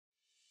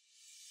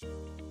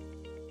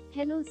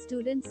Hello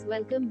students,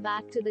 welcome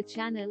back to the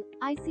channel,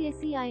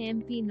 ICSE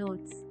IMP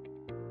Notes.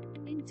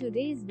 In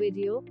today's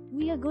video,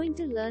 we are going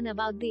to learn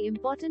about the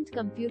important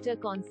computer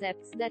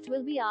concepts that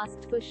will be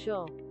asked for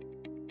sure.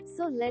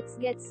 So let's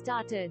get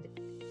started.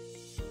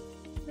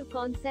 The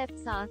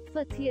concepts are,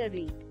 for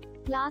theory,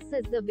 class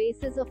as the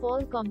basis of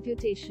all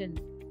computation,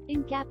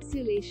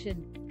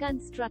 encapsulation,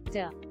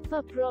 constructor,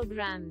 for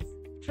programs,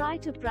 try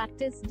to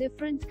practice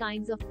different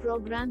kinds of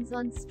programs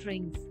on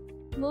strings.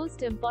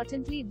 Most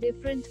importantly,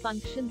 different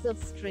functions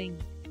of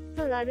string.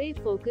 For array,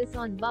 focus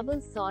on bubble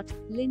sort,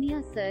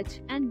 linear search,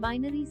 and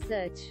binary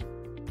search.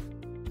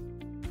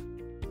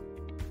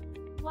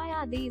 Why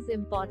are these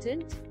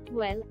important?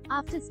 Well,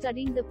 after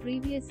studying the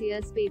previous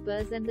year's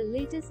papers and the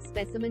latest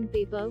specimen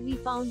paper, we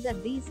found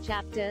that these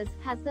chapters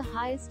has the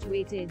highest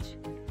weightage.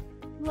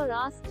 Were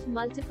asked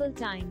multiple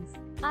times.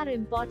 Are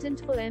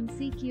important for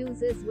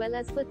MCQs as well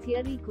as for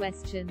theory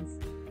questions.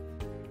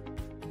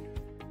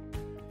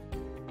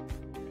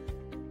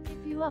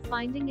 If you are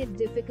finding it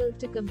difficult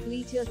to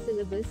complete your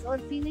syllabus or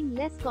feeling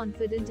less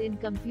confident in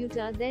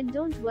computer, then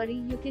don't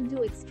worry, you can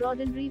do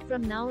extraordinary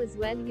from now as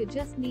well. You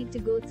just need to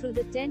go through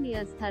the 10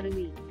 years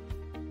thoroughly.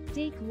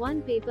 Take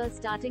one paper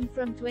starting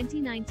from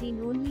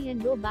 2019 only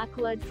and go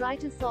backward, try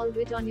to solve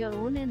it on your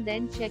own and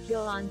then check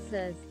your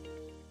answers.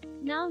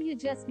 Now you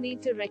just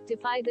need to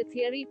rectify the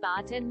theory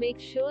part and make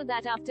sure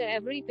that after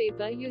every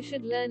paper you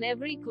should learn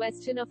every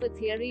question of a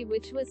theory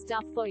which was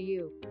tough for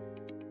you.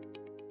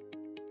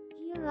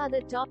 Here are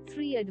the top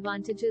 3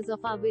 advantages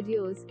of our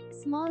videos.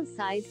 Small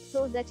size,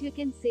 so that you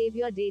can save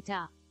your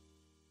data.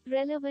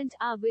 Relevant,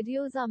 our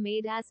videos are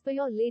made as per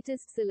your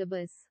latest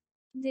syllabus.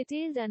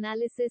 Detailed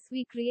analysis,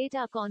 we create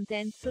our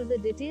content through the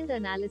detailed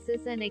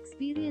analysis and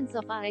experience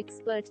of our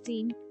expert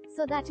team,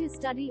 so that you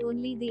study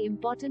only the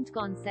important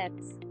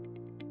concepts.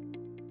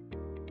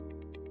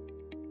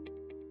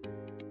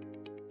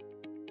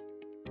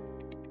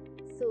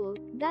 So,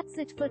 that's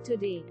it for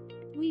today.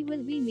 We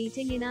will be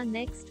meeting in our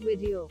next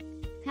video.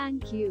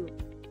 Thank you.